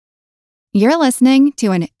You're listening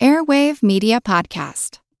to an Airwave Media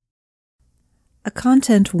Podcast. A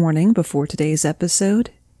content warning before today's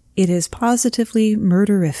episode. It is positively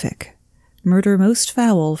murderific. Murder most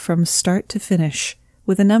foul from start to finish,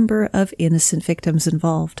 with a number of innocent victims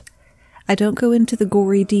involved. I don't go into the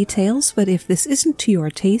gory details, but if this isn't to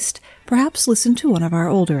your taste, perhaps listen to one of our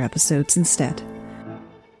older episodes instead.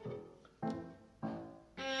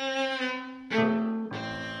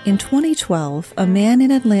 In 2012, a man in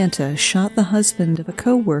Atlanta shot the husband of a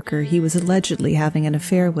co-worker he was allegedly having an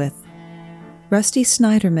affair with. Rusty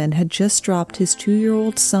Snyderman had just dropped his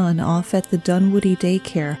 2-year-old son off at the Dunwoody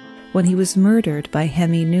daycare when he was murdered by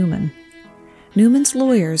Hemi Newman. Newman's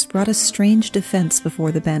lawyers brought a strange defense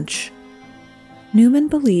before the bench. Newman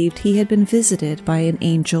believed he had been visited by an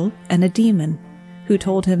angel and a demon, who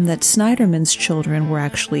told him that Snyderman's children were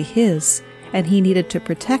actually his, and he needed to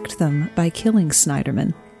protect them by killing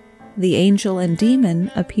Snyderman. The angel and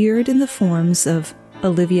demon appeared in the forms of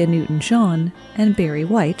Olivia Newton-John and Barry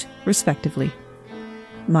White, respectively.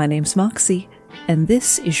 My name's Moxie, and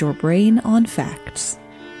this is your Brain on Facts.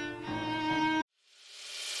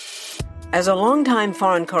 As a longtime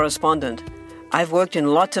foreign correspondent, I've worked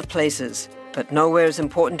in lots of places, but nowhere as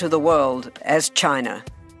important to the world as China.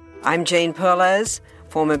 I'm Jane Perlez,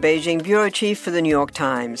 former Beijing bureau chief for the New York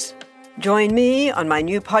Times. Join me on my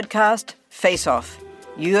new podcast, Face Off,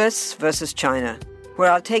 U.S. versus China,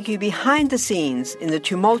 where I'll take you behind the scenes in the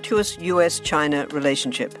tumultuous U.S.-China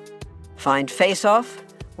relationship. Find Face Off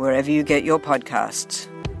wherever you get your podcasts.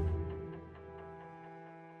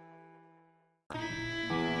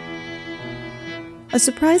 A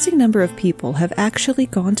surprising number of people have actually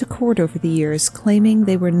gone to court over the years claiming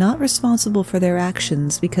they were not responsible for their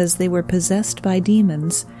actions because they were possessed by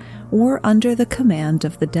demons or under the command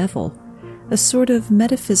of the devil, a sort of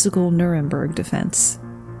metaphysical Nuremberg defense.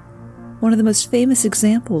 One of the most famous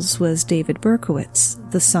examples was David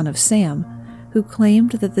Berkowitz, the son of Sam, who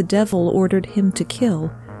claimed that the devil ordered him to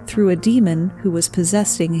kill through a demon who was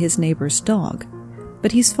possessing his neighbor's dog.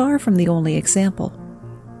 But he's far from the only example.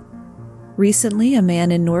 Recently, a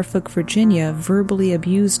man in Norfolk, Virginia, verbally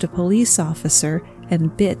abused a police officer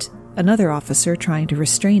and bit another officer trying to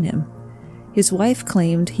restrain him. His wife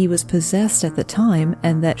claimed he was possessed at the time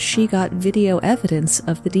and that she got video evidence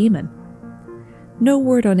of the demon. No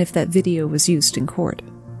word on if that video was used in court.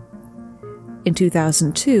 In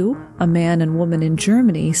 2002, a man and woman in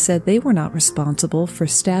Germany said they were not responsible for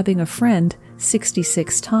stabbing a friend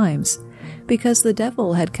 66 times because the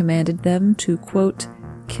devil had commanded them to, quote,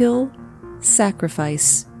 kill,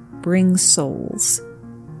 sacrifice, bring souls.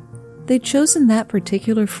 They'd chosen that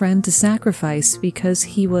particular friend to sacrifice because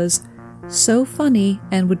he was so funny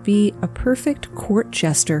and would be a perfect court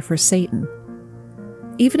jester for Satan.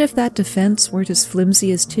 Even if that defense weren't as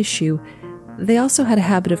flimsy as tissue, they also had a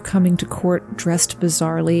habit of coming to court dressed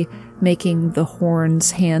bizarrely, making the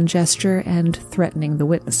horns hand gesture, and threatening the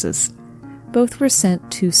witnesses. Both were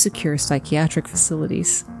sent to secure psychiatric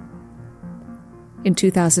facilities. In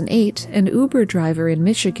 2008, an Uber driver in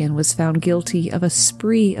Michigan was found guilty of a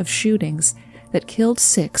spree of shootings that killed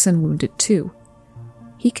 6 and wounded 2.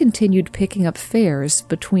 He continued picking up fares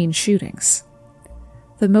between shootings.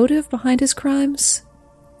 The motive behind his crimes?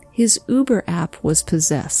 His Uber app was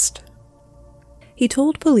possessed. He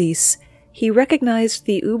told police he recognized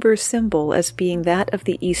the Uber symbol as being that of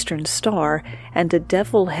the Eastern Star, and a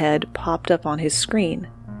devil head popped up on his screen.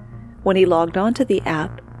 When he logged onto the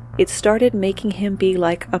app, it started making him be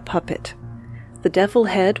like a puppet. The devil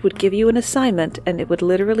head would give you an assignment, and it would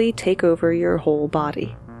literally take over your whole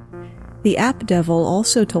body. The app devil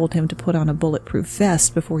also told him to put on a bulletproof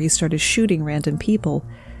vest before he started shooting random people,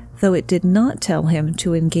 though it did not tell him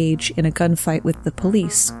to engage in a gunfight with the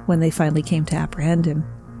police when they finally came to apprehend him.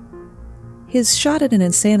 His shot at an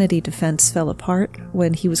insanity defense fell apart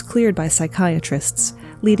when he was cleared by psychiatrists,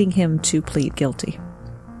 leading him to plead guilty.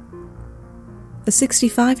 A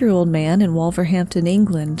 65-year-old man in Wolverhampton,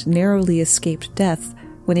 England, narrowly escaped death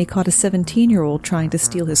when he caught a 17-year-old trying to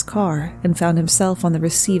steal his car and found himself on the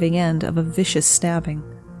receiving end of a vicious stabbing.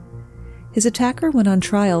 His attacker went on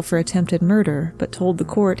trial for attempted murder, but told the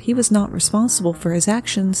court he was not responsible for his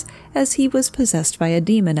actions as he was possessed by a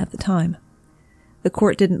demon at the time. The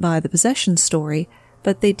court didn't buy the possession story,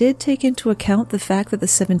 but they did take into account the fact that the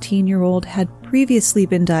 17-year-old had previously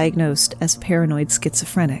been diagnosed as paranoid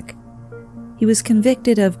schizophrenic. He was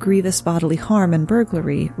convicted of grievous bodily harm and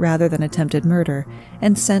burglary rather than attempted murder,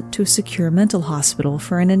 and sent to a secure mental hospital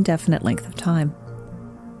for an indefinite length of time.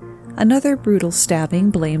 Another brutal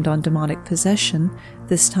stabbing blamed on demonic possession,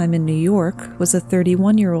 this time in New York, was a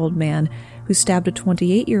 31-year-old man who stabbed a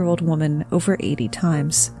 28-year-old woman over 80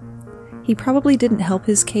 times. He probably didn't help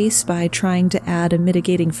his case by trying to add a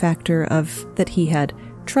mitigating factor of that he had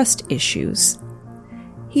trust issues.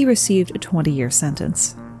 He received a 20-year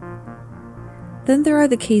sentence. Then there are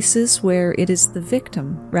the cases where it is the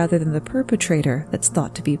victim rather than the perpetrator that's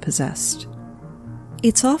thought to be possessed.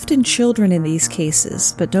 It's often children in these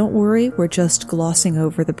cases, but don't worry, we're just glossing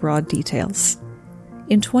over the broad details.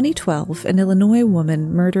 In 2012, an Illinois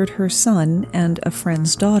woman murdered her son and a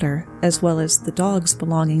friend's daughter, as well as the dogs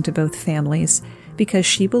belonging to both families, because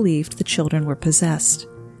she believed the children were possessed.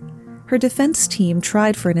 Her defense team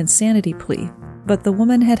tried for an insanity plea, but the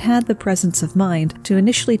woman had had the presence of mind to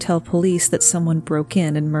initially tell police that someone broke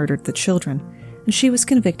in and murdered the children, and she was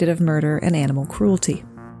convicted of murder and animal cruelty.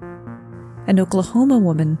 An Oklahoma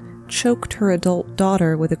woman choked her adult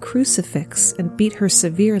daughter with a crucifix and beat her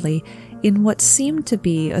severely in what seemed to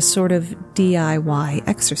be a sort of DIY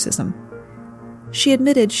exorcism. She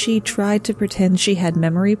admitted she tried to pretend she had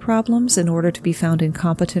memory problems in order to be found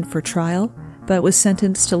incompetent for trial, but was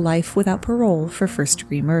sentenced to life without parole for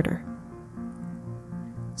first-degree murder.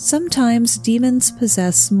 Sometimes demons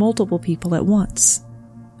possess multiple people at once.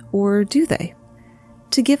 Or do they?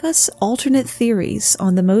 To give us alternate theories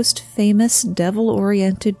on the most famous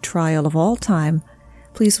devil-oriented trial of all time,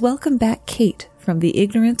 please welcome back Kate from the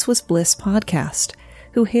Ignorance Was Bliss podcast,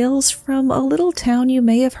 who hails from a little town you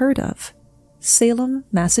may have heard of, Salem,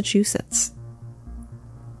 Massachusetts.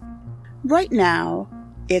 Right now,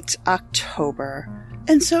 it's October,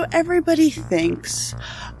 and so everybody thinks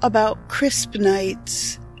about crisp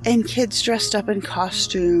nights and kids dressed up in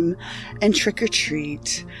costume and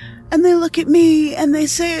trick-or-treat. And they look at me and they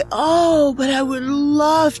say, "Oh, but I would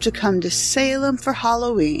love to come to Salem for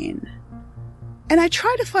Halloween." And I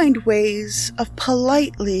try to find ways of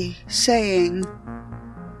politely saying,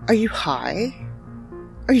 "Are you high?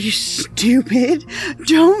 Are you stupid?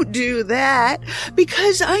 Don't do that."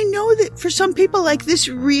 Because I know that for some people, like, this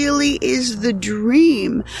really is the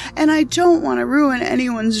dream. And I don't want to ruin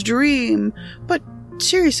anyone's dream. But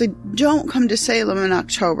seriously, don't come to Salem in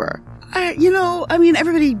October.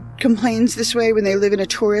 Everybody complains this way when they live in a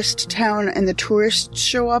tourist town and the tourists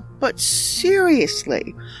show up, but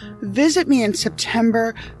seriously, visit me in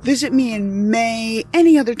September, visit me in May,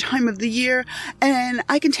 any other time of the year, and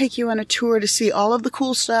I can take you on a tour to see all of the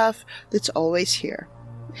cool stuff that's always here.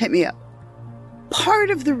 Hit me up. Part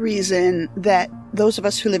of the reason that those of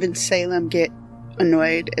us who live in Salem get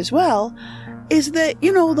annoyed as well is that,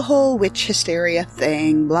 the whole witch hysteria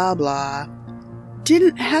thing, blah, blah,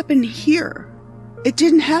 didn't happen here. It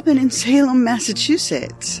didn't happen in Salem,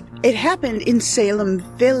 Massachusetts. It happened in Salem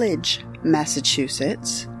Village,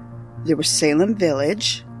 Massachusetts. There was Salem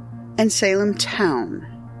Village and Salem Town.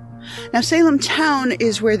 Now, Salem Town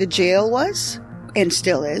is where the jail was, and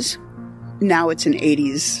still is. Now it's an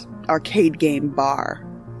 80s arcade game bar.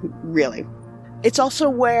 Really. It's also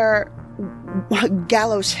where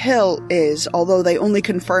Gallows Hill is, although they only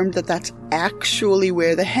confirmed that that's actually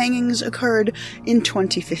where the hangings occurred in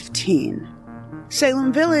 2015.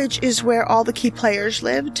 Salem Village is where all the key players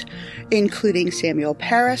lived, including Samuel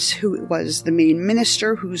Parris, who was the main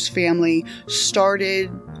minister whose family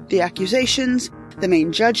started the accusations. The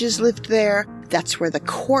main judges lived there. That's where the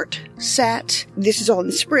court sat. This is all in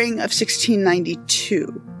the spring of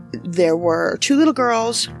 1692. There were two little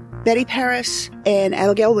girls, Betty Parris and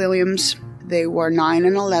Abigail Williams. They were 9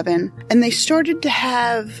 and 11, and they started to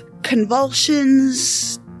have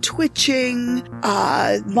convulsions, twitching,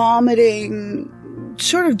 vomiting,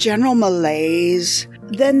 sort of general malaise.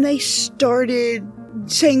 Then they started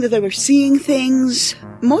saying that they were seeing things,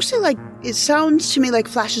 mostly like, it sounds to me like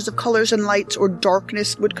flashes of colors and lights or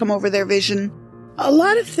darkness would come over their vision. A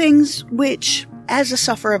lot of things which, as a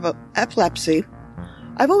sufferer of epilepsy,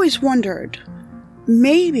 I've always wondered,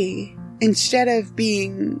 maybe instead of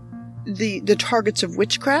being the targets of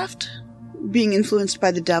witchcraft, being influenced by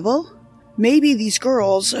the devil, maybe these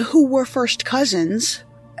girls, who were first cousins,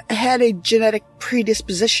 had a genetic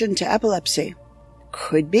predisposition to epilepsy.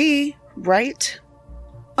 Could be, right?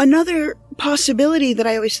 Another possibility that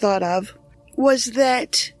I always thought of was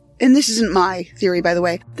that, and this isn't my theory, by the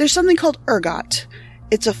way, there's something called ergot.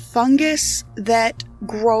 It's a fungus that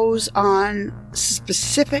grows on a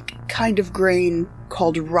specific kind of grain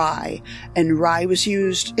called rye, and rye was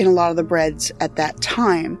used in a lot of the breads at that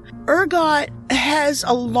time. Ergot has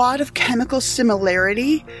a lot of chemical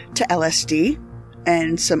similarity to LSD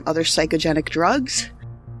and some other psychogenic drugs.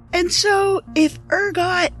 And so if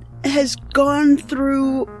ergot has gone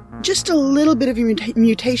through just a little bit of a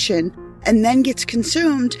mutation and then gets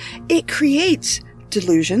consumed, it creates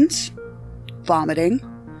delusions, vomiting,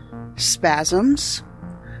 spasms,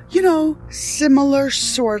 similar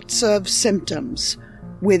sorts of symptoms.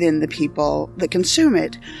 within the people that consume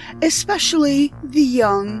it, especially the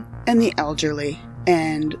young and the elderly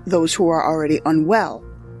and those who are already unwell.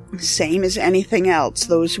 Same as anything else,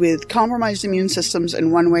 those with compromised immune systems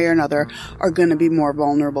in one way or another are going to be more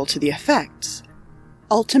vulnerable to the effects.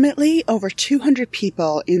 Ultimately, over 200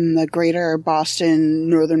 people in the greater Boston,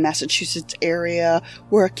 northern Massachusetts area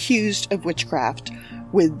were accused of witchcraft,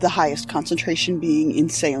 with the highest concentration being in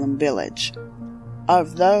Salem Village.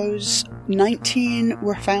 Of those, 19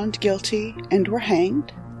 were found guilty and were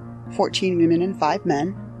hanged, 14 women and 5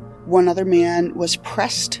 men. One other man was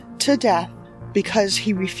pressed to death because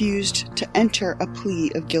he refused to enter a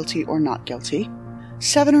plea of guilty or not guilty.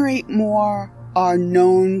 7 or 8 more are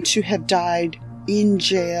known to have died in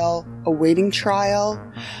jail awaiting trial,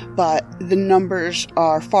 but the numbers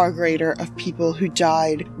are far greater of people who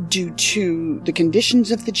died due to the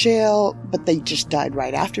conditions of the jail, but they just died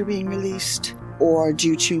right after being released, or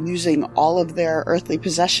due to losing all of their earthly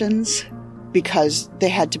possessions because they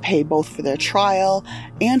had to pay both for their trial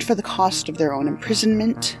and for the cost of their own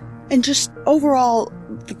imprisonment. And just overall,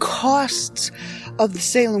 the costs of the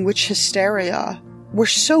Salem witch hysteria were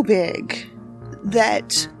so big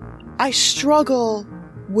that I struggle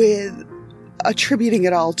with attributing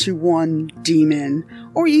it all to one demon,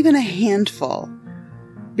 or even a handful,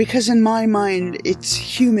 because in my mind, it's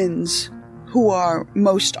humans who are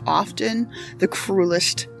most often the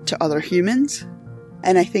cruelest to other humans.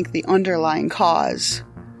 And I think the underlying cause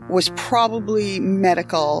was probably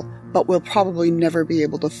medical, but we'll probably never be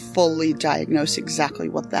able to fully diagnose exactly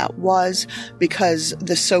what that was, because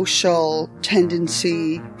the social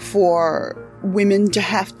tendency for women to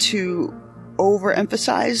have to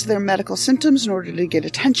overemphasize their medical symptoms in order to get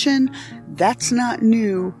attention, that's not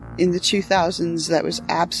new in the 2000s. That was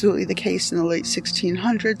absolutely the case in the late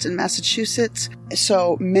 1600s in Massachusetts.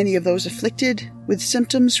 So many of those afflicted with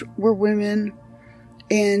symptoms were women,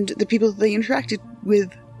 and the people that they interacted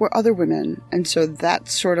with were other women. And so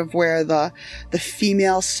that's sort of where the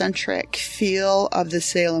female-centric feel of the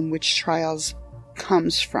Salem witch trials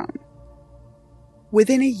comes from.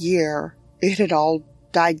 Within a year, it had all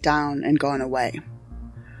died down and gone away.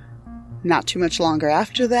 Not too much longer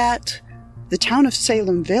after that, the town of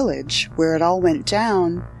Salem Village, where it all went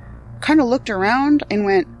down, kind of looked around and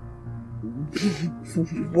went,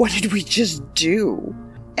 what did we just do?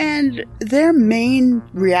 And their main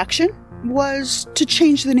reaction was to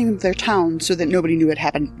change the name of their town so that nobody knew it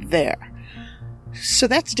happened there. So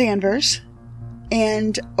that's Danvers.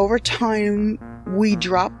 And over time, we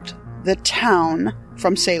dropped the town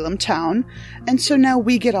from Salem town, and so now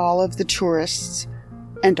we get all of the tourists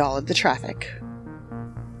and all of the traffic.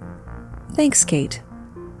 Thanks, Kate.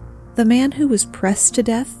 The man who was pressed to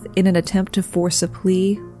death in an attempt to force a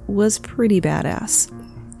plea was pretty badass.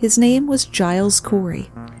 His name was Giles Corey,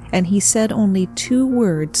 and he said only 2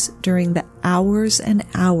 words during the hours and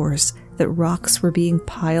hours that rocks were being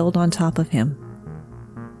piled on top of him.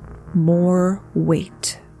 More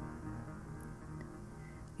weight.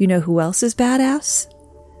 You know who else is badass?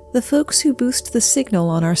 The folks who boost the signal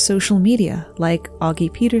on our social media, like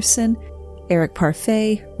Augie Peterson, Eric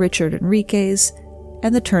Parfait, Richard Enriquez,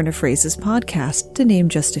 and the Turn of Phrases podcast, to name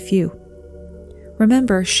just a few.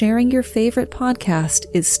 Remember, sharing your favorite podcast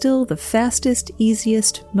is still the fastest,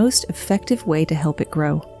 easiest, most effective way to help it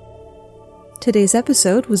grow. Today's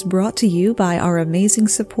episode was brought to you by our amazing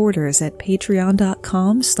supporters at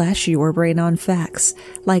patreon.com/yourbrainonfacts,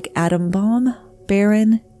 like Adam Baum,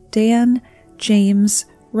 Baron, Dan, James,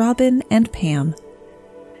 Robin, and Pam.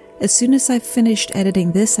 As soon as I've finished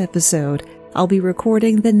editing this episode, I'll be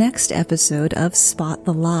recording the next episode of Spot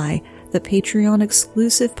the Lie, the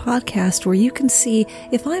Patreon-exclusive podcast where you can see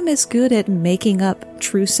if I'm as good at making up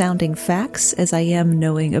true-sounding facts as I am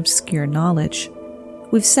knowing obscure knowledge.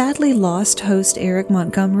 We've sadly lost host Eric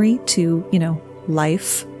Montgomery to,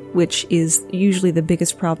 life, which is usually the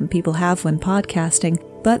biggest problem people have when podcasting,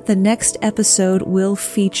 but the next episode will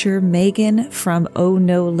feature Megan from Oh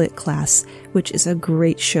No Lit Class, which is a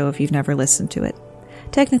great show if you've never listened to it.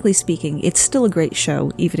 Technically speaking, it's still a great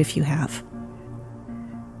show, even if you have.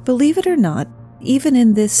 Believe it or not, even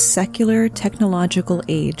in this secular technological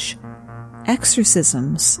age,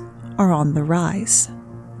 exorcisms are on the rise.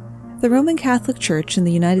 The Roman Catholic Church in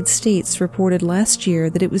the United States reported last year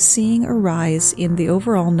that it was seeing a rise in the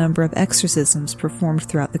overall number of exorcisms performed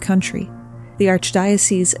throughout the country. The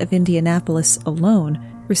Archdiocese of Indianapolis alone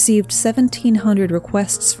received 1,700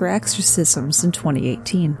 requests for exorcisms in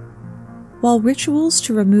 2018. While rituals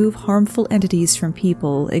to remove harmful entities from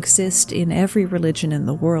people exist in every religion in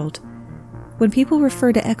the world, when people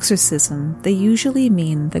refer to exorcism, they usually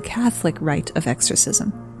mean the Catholic rite of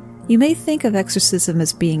exorcism. You may think of exorcism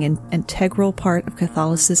as being an integral part of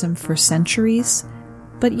Catholicism for centuries,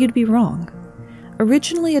 but you'd be wrong.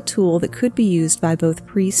 Originally a tool that could be used by both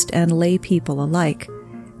priest and lay people alike,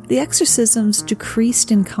 the exorcisms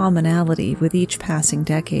decreased in commonality with each passing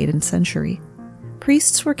decade and century.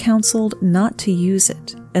 Priests were counseled not to use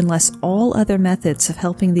it unless all other methods of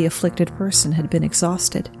helping the afflicted person had been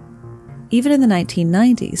exhausted. Even in the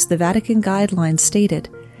 1990s, the Vatican guidelines stated,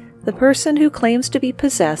 "The person who claims to be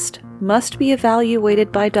possessed must be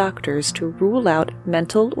evaluated by doctors to rule out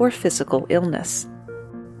mental or physical illness."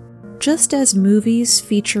 Just as movies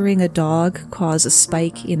featuring a dog cause a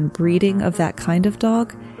spike in breeding of that kind of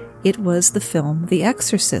dog, it was the film The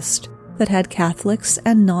Exorcist that had Catholics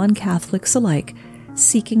and non-Catholics alike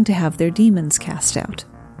seeking to have their demons cast out.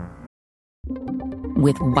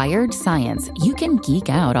 With Wired Science, you can geek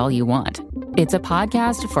out all you want. It's a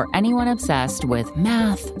podcast for anyone obsessed with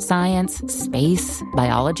math, science, space,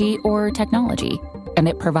 biology, or technology. And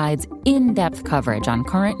it provides in-depth coverage on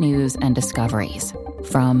current news and discoveries.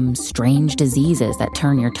 From strange diseases that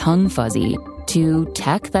turn your tongue fuzzy to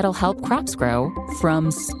tech that'll help crops grow from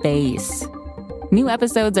space. New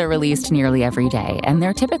episodes are released nearly every day, and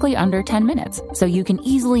they're typically under 10 minutes, so you can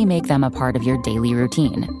easily make them a part of your daily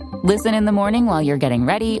routine. Listen in the morning while you're getting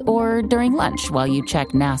ready, or during lunch while you check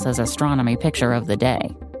NASA's astronomy picture of the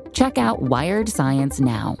day. Check out Wired Science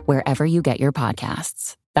now, wherever you get your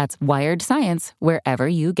podcasts. That's Wired Science, wherever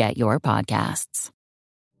you get your podcasts.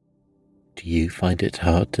 Do you find it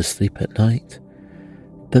hard to sleep at night?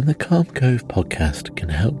 Then the Calm Cove podcast can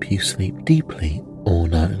help you sleep deeply all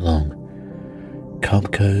night long. Calm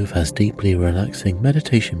Cove has deeply relaxing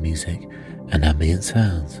meditation music and ambient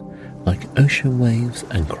sounds like ocean waves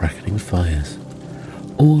and crackling fires.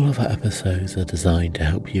 All of our episodes are designed to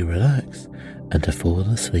help you relax and to fall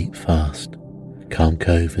asleep fast. Calm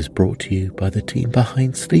Cove is brought to you by the team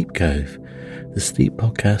behind Sleep Cove, the sleep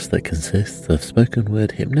podcast that consists of spoken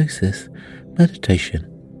word hypnosis, meditation,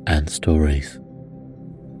 and stories.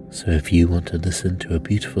 So if you want to listen to a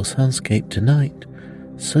beautiful soundscape tonight,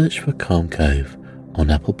 search for Calm Cove on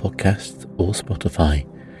Apple Podcasts or Spotify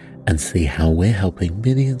and see how we're helping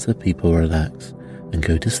millions of people relax and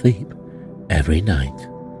go to sleep every night.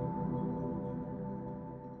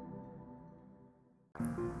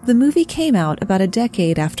 The movie came out about a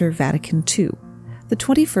decade after Vatican II, the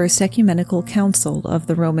 21st Ecumenical Council of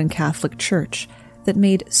the Roman Catholic Church that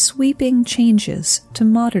made sweeping changes to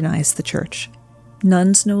modernize the Church.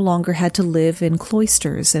 Nuns no longer had to live in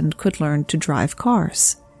cloisters and could learn to drive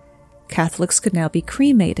cars. Catholics could now be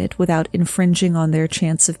cremated without infringing on their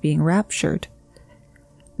chance of being raptured.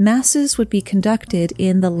 Masses would be conducted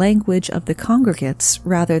in the language of the congregates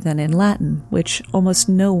rather than in Latin, which almost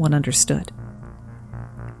no one understood.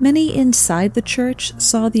 Many inside the church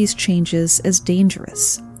saw these changes as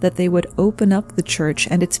dangerous, that they would open up the church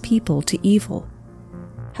and its people to evil.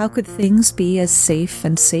 How could things be as safe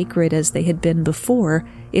and sacred as they had been before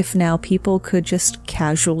if now people could just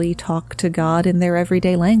casually talk to God in their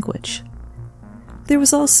everyday language? There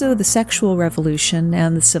was also the sexual revolution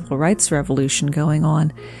and the civil rights revolution going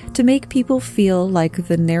on to make people feel like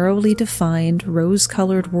the narrowly defined,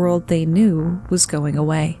 rose-colored world they knew was going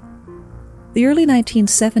away. The early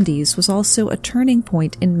 1970s was also a turning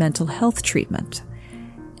point in mental health treatment,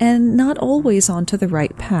 and not always onto the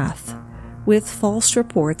right path, with false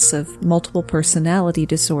reports of multiple personality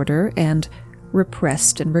disorder and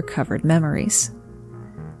repressed and recovered memories.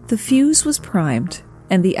 The fuse was primed,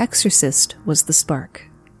 and The Exorcist was the spark.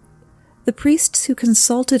 The priests who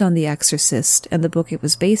consulted on The Exorcist and the book it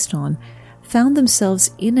was based on found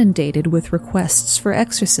themselves inundated with requests for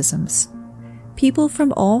exorcisms. People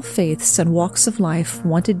from all faiths and walks of life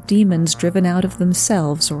wanted demons driven out of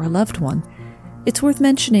themselves or a loved one. It's worth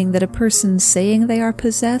mentioning that a person saying they are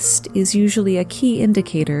possessed is usually a key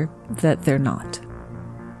indicator that they're not.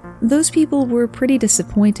 Those people were pretty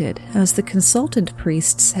disappointed, as the consultant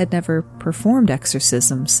priests had never performed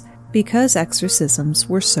exorcisms because exorcisms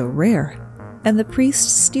were so rare, and the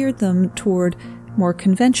priests steered them toward more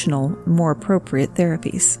conventional, more appropriate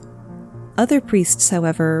therapies. Other priests,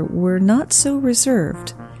 however, were not so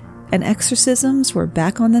reserved, and exorcisms were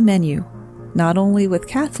back on the menu, not only with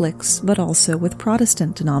Catholics, but also with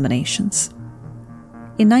Protestant denominations.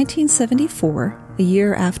 In 1974, a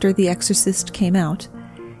year after The Exorcist came out,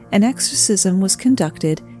 an exorcism was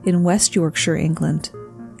conducted in West Yorkshire, England.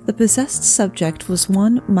 The possessed subject was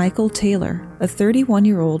one Michael Taylor, a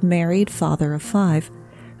 31-year-old married father of 5,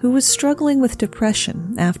 who was struggling with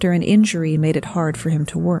depression after an injury made it hard for him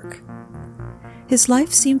to work. His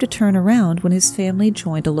life seemed to turn around when his family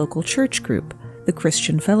joined a local church group, the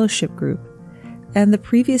Christian Fellowship Group. and the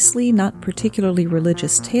previously not particularly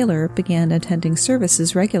religious Taylor began attending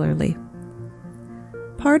services regularly.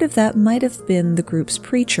 Part of that might have been the group's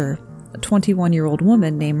preacher, a 21-year-old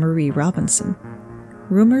woman named Marie Robinson.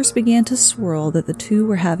 Rumors began to swirl that the two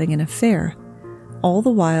were having an affair. All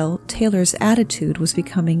the while, Taylor's attitude was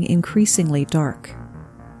becoming increasingly dark.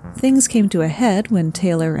 Things came to a head when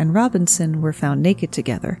Taylor and Robinson were found naked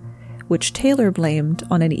together, which Taylor blamed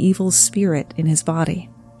on an evil spirit in his body.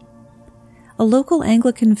 A local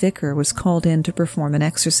Anglican vicar was called in to perform an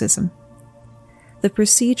exorcism. The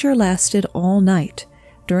procedure lasted all night,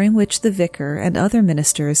 during which the vicar and other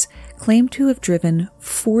ministers claimed to have driven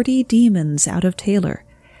 40 demons out of Taylor,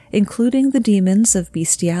 including the demons of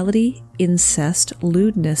bestiality, incest,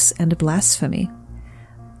 lewdness, and blasphemy.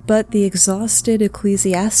 But the exhausted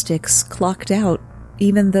ecclesiastics clocked out,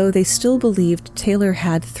 even though they still believed Taylor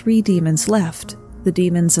had 3 demons left, the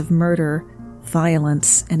demons of murder,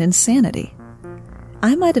 violence, and insanity.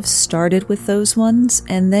 I might have started with those ones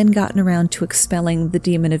and then gotten around to expelling the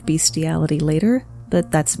demon of bestiality later, but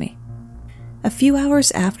that's me. A few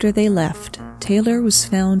hours after they left, Taylor was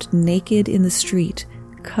found naked in the street,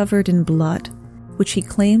 covered in blood, which he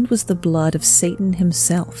claimed was the blood of Satan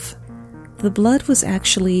himself. The blood was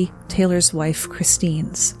actually Taylor's wife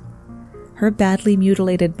Christine's. Her badly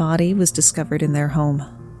mutilated body was discovered in their home.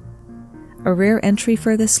 A rare entry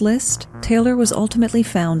for this list, Taylor was ultimately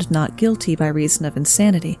found not guilty by reason of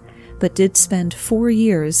insanity, but did spend 4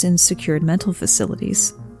 years in secured mental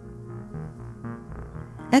facilities.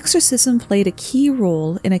 Exorcism played a key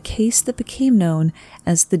role in a case that became known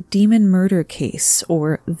as the demon murder case,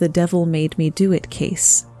 or the devil made me do it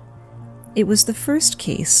case. It was the first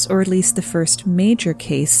case, or at least the first major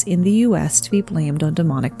case in the U.S. to be blamed on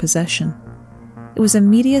demonic possession. It was a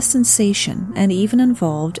media sensation and even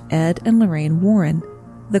involved Ed and Lorraine Warren,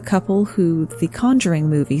 the couple who the Conjuring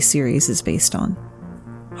movie series is based on.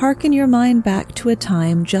 Harken your mind back to a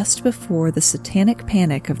time just before the satanic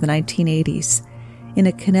panic of the 1980s, in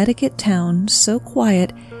a Connecticut town so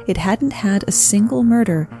quiet it hadn't had a single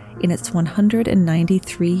murder in its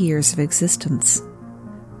 193 years of existence.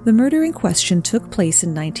 The murder in question took place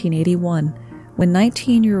in 1981, when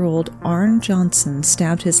 19-year-old Arne Johnson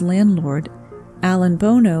stabbed his landlord, Alan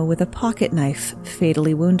Bono, with a pocket knife,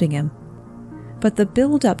 fatally wounding him. But the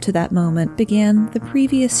build-up to that moment began the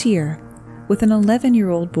previous year, with an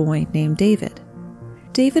 11-year-old boy named David.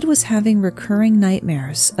 David was having recurring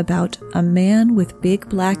nightmares about a man with big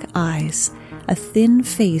black eyes, a thin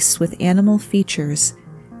face with animal features,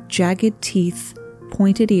 jagged teeth,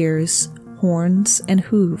 pointed ears, horns, and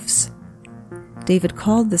hooves. David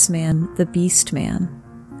called this man the Beast Man.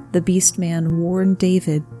 The Beast Man warned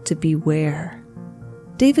David to beware.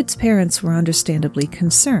 David's parents were understandably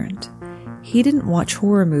concerned. He didn't watch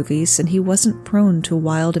horror movies and he wasn't prone to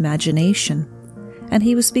wild imagination, and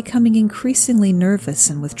he was becoming increasingly nervous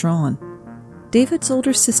and withdrawn. David's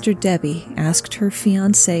older sister Debbie asked her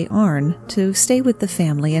fiancé Arne to stay with the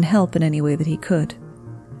family and help in any way that he could.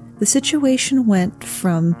 The situation went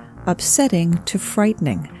from upsetting to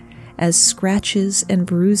frightening as scratches and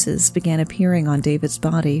bruises began appearing on David's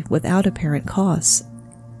body without apparent cause.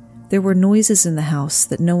 There were noises in the house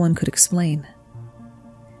that no one could explain.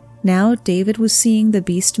 Now David was seeing the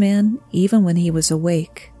Beast Man even when he was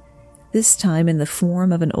awake, this time in the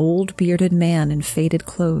form of an old bearded man in faded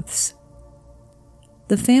clothes.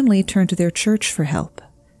 The family turned to their church for help.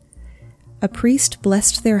 A priest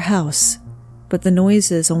blessed their house, but the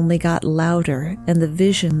noises only got louder and the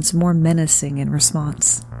visions more menacing in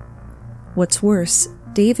response. What's worse,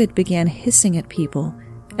 David began hissing at people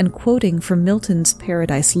and quoting from Milton's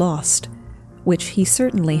Paradise Lost, which he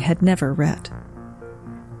certainly had never read.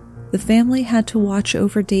 The family had to watch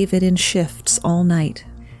over David in shifts all night.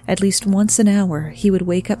 At least once an hour, he would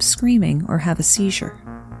wake up screaming or have a seizure.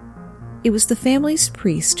 It was the family's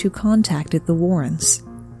priest who contacted the Warrens.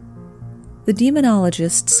 The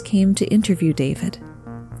demonologists came to interview David.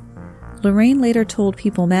 Lorraine later told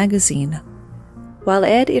People magazine, "While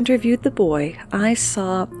Ed interviewed the boy, I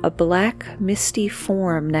saw a black, misty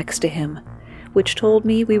form next to him, which told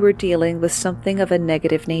me we were dealing with something of a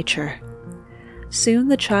negative nature. Soon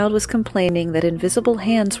the child was complaining that invisible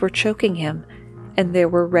hands were choking him, and there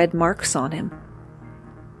were red marks on him.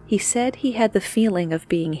 He said he had the feeling of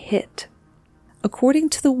being hit." According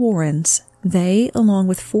to the Warrens, they, along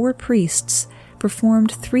with 4 priests,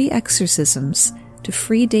 performed 3 exorcisms to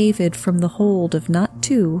free David from the hold of not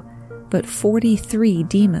 2, but 43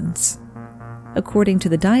 demons. According to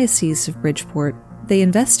the Diocese of Bridgeport, they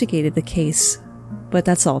investigated the case, but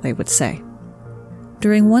that's all they would say.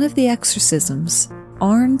 During one of the exorcisms,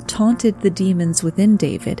 Arne taunted the demons within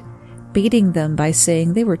David, baiting them by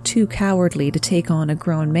saying they were too cowardly to take on a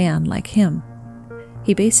grown man like him.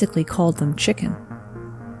 He basically called them chicken.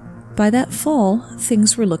 By that fall,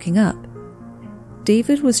 things were looking up.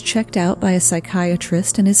 David was checked out by a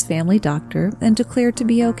psychiatrist and his family doctor and declared to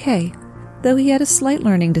be okay, though he had a slight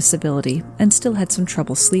learning disability and still had some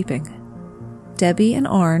trouble sleeping. Debbie and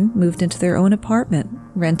Arn moved into their own apartment,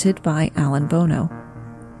 rented by Alan Bono.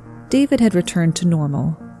 David had returned to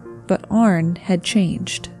normal, but Arn had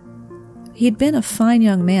changed. He had been a fine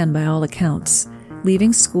young man by all accounts,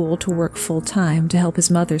 leaving school to work full-time to help his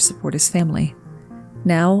mother support his family.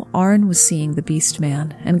 Now Arn was seeing the Beast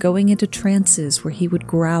Man and going into trances where he would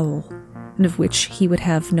growl, and of which he would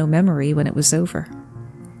have no memory when it was over.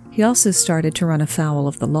 He also started to run afoul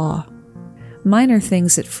of the law. Minor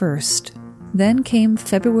things at first. Then came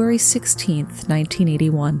February 16th,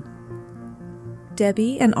 1981.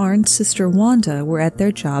 Debbie and Arn's sister Wanda were at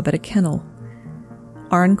their job at a kennel.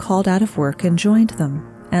 Arn called out of work and joined them,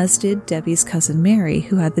 as did Debbie's cousin Mary,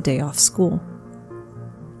 who had the day off school.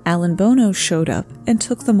 Alan Bono showed up and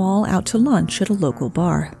took them all out to lunch at a local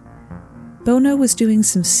bar. Bono was doing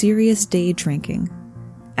some serious day drinking,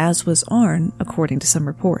 as was Arn, according to some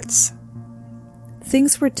reports.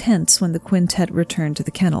 Things were tense when the quintet returned to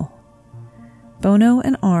the kennel. Bono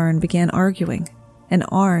and Arn began arguing, and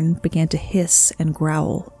Arn began to hiss and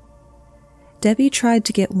growl. Debbie tried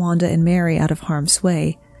to get Wanda and Mary out of harm's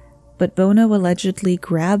way, but Bono allegedly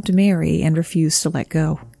grabbed Mary and refused to let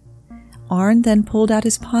go. Arn then pulled out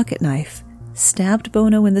his pocket knife, stabbed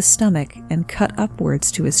Bono in the stomach, and cut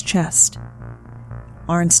upwards to his chest.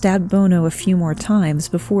 Arn stabbed Bono a few more times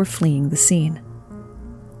before fleeing the scene.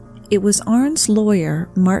 It was Arn's lawyer,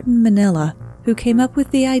 Martin Minella, who came up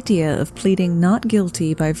with the idea of pleading not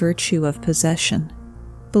guilty by virtue of possession,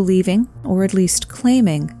 believing, or at least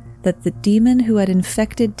claiming, that the demon who had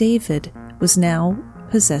infected David was now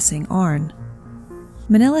possessing Arn.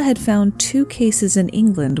 Minella had found 2 cases in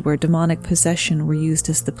England where demonic possession were used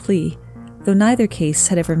as the plea, though neither case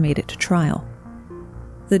had ever made it to trial.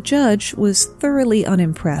 The judge was thoroughly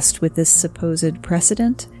unimpressed with this supposed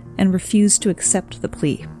precedent and refused to accept the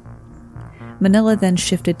plea. Minella then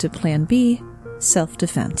shifted to Plan B,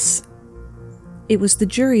 self-defense. It was the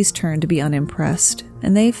jury's turn to be unimpressed,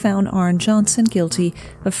 and they found Arn Johnson guilty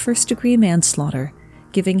of first-degree manslaughter,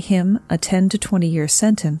 giving him a 10 to 20-year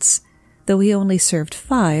sentence, though he only served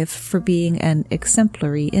 5 for being an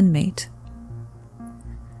exemplary inmate.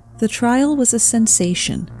 The trial was a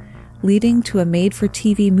sensation, leading to a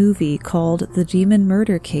made-for-TV movie called The Demon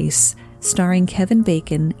Murder Case, starring Kevin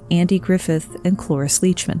Bacon, Andy Griffith, and Cloris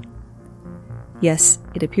Leachman. Yes,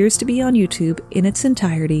 it appears to be on YouTube in its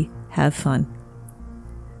entirety. Have fun.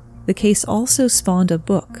 The case also spawned a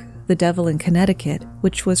book, The Devil in Connecticut,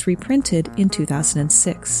 which was reprinted in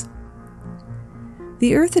 2006.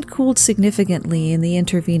 The earth had cooled significantly in the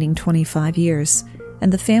intervening 25 years,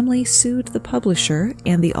 and the family sued the publisher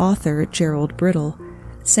and the author, Gerald Brittle,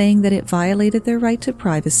 saying that it violated their right to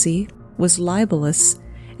privacy, was libelous,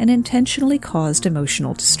 and intentionally caused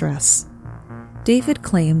emotional distress. David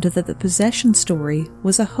claimed that the possession story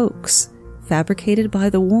was a hoax, fabricated by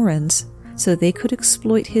the Warrens so they could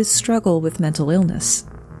exploit his struggle with mental illness.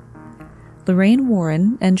 Lorraine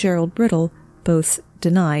Warren and Gerald Brittle both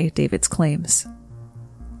deny David's claims.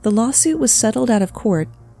 The lawsuit was settled out of court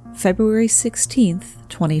February 16,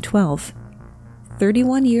 2012,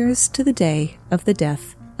 31 years to the day of the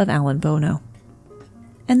death of Alan Bono.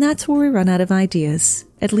 And that's where we run out of ideas,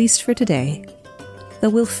 at least for today, though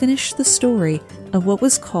we'll finish the story of what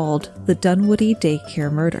was called the Dunwoody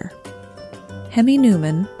Daycare murder. Hemi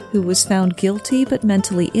Newman, who was found guilty but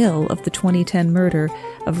mentally ill of the 2010 murder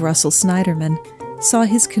of Russell Snyderman, saw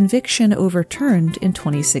his conviction overturned in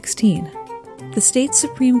 2016. The state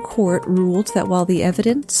Supreme Court ruled that while the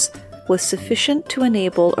evidence was sufficient to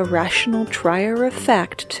enable a rational trier of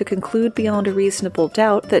fact to conclude beyond a reasonable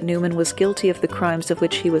doubt that Newman was guilty of the crimes of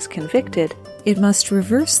which he was convicted, it must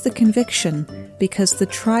reverse the conviction because the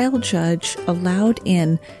trial judge allowed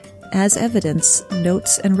in, as evidence,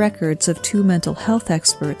 notes and records of 2 mental health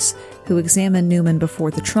experts who examined Newman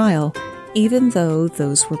before the trial, even though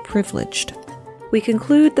those were privileged. We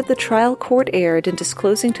conclude that the trial court erred in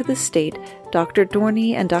disclosing to the state Dr.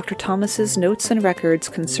 Dorney and Dr. Thomas's notes and records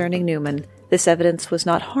concerning Newman. This evidence was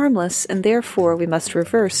not harmless, and therefore we must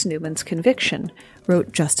reverse Newman's conviction,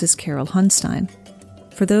 wrote Justice Carol Hunstein.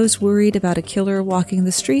 For those worried about a killer walking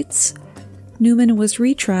the streets, Newman was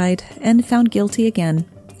retried and found guilty again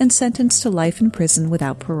and sentenced to life in prison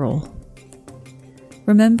without parole.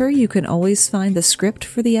 Remember, you can always find the script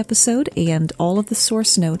for the episode and all of the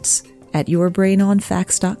source notes at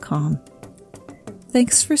yourbrainonfacts.com.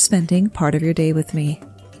 Thanks for spending part of your day with me.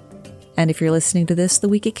 And if you're listening to this the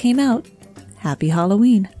week it came out, happy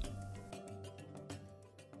Halloween.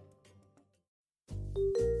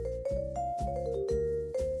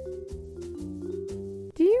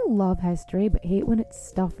 Do you love history but hate when it's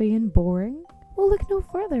stuffy and boring? Well, look no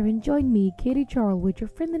further and join me, Katie Charlwood, your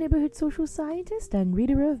friendly neighbourhood social scientist and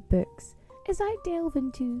reader of books, as I delve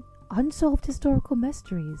into unsolved historical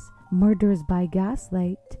mysteries, murders by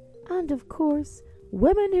gaslight, and of course,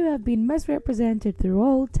 women who have been misrepresented through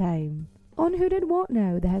all time. On Who Did What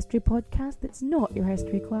Now, the history podcast that's not your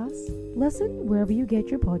history class. Listen wherever you get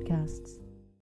your podcasts.